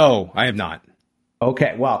 No, I have not.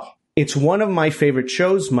 Okay, well, it's one of my favorite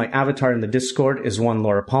shows. My avatar in the Discord is one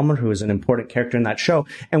Laura Palmer, who is an important character in that show.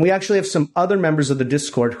 And we actually have some other members of the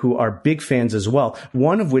Discord who are big fans as well,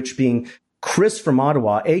 one of which being Chris from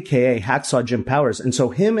Ottawa, a.k.a. Hacksaw Jim Powers. And so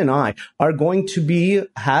him and I are going to be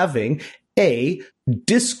having a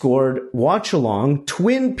Discord watch-along,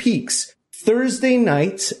 Twin Peaks, Thursday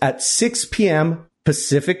nights at 6 p.m.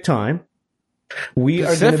 Pacific time. We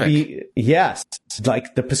are going to be, yes,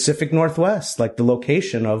 like the Pacific Northwest, like the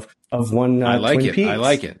location of one Twin Peaks. I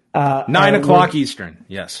like it. 9 o'clock Eastern.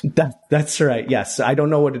 Yes. That's right. Yes. I don't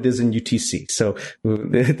know what it is in UTC, so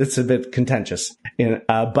that's a bit contentious.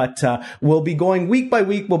 But we'll be going week by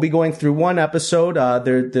week. We'll be going through one episode.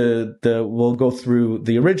 We'll go through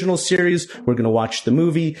the original series. We're going to watch the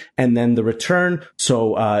movie and then the return.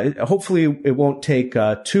 So hopefully it won't take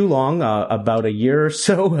too long, about a year or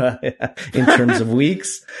so in terms of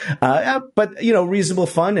weeks. But reasonable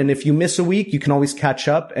fun. And if you miss a week, you can always catch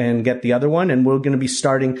up and and get the other one. And we're going to be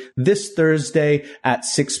starting this Thursday at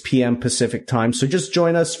 6 p.m. Pacific time. So just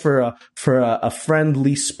join us for a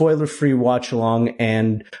friendly, spoiler-free watch along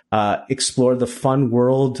and explore the fun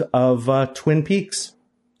world of Twin Peaks.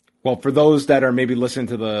 Well, for those that are maybe listening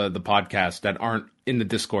to the podcast that aren't in the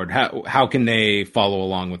Discord, how can they follow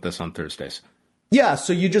along with this on Thursdays? Yeah,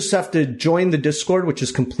 so you just have to join the Discord, which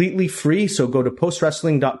is completely free. So go to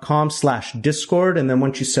postwrestling.com/Discord. And then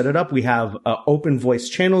once you set it up, we have open voice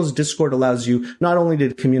channels. Discord allows you not only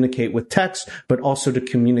to communicate with text, but also to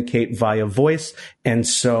communicate via voice. And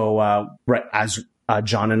so, right as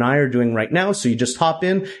John and I are doing right now. So you just hop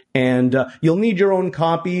in and you'll need your own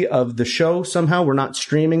copy of the show somehow. We're not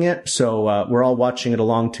streaming it, so we're all watching it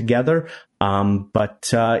along together. But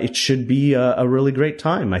it should be a really great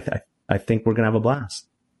time. I think we're going to have a blast.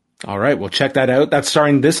 All right. Well, check that out. That's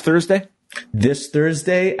starting this Thursday? This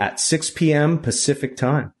Thursday at 6 p.m. Pacific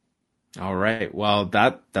time. All right. Well,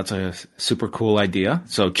 that's a super cool idea.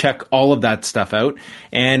 So check all of that stuff out.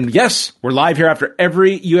 And yes, we're live here after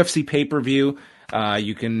every UFC pay-per-view.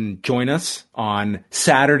 You can join us on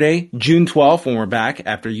Saturday, June 12th, when we're back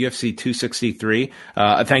after UFC 263.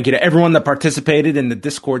 Thank you to everyone that participated in the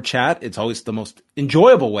Discord chat. It's always the most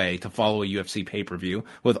enjoyable way to follow a UFC pay-per-view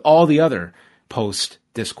with all the other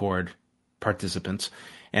post-Discord participants.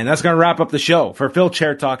 And that's going to wrap up the show. For Phil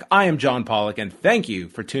Chair Talk, I am John Pollock, and thank you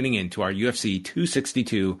for tuning in to our UFC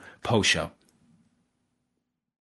 262 post-show.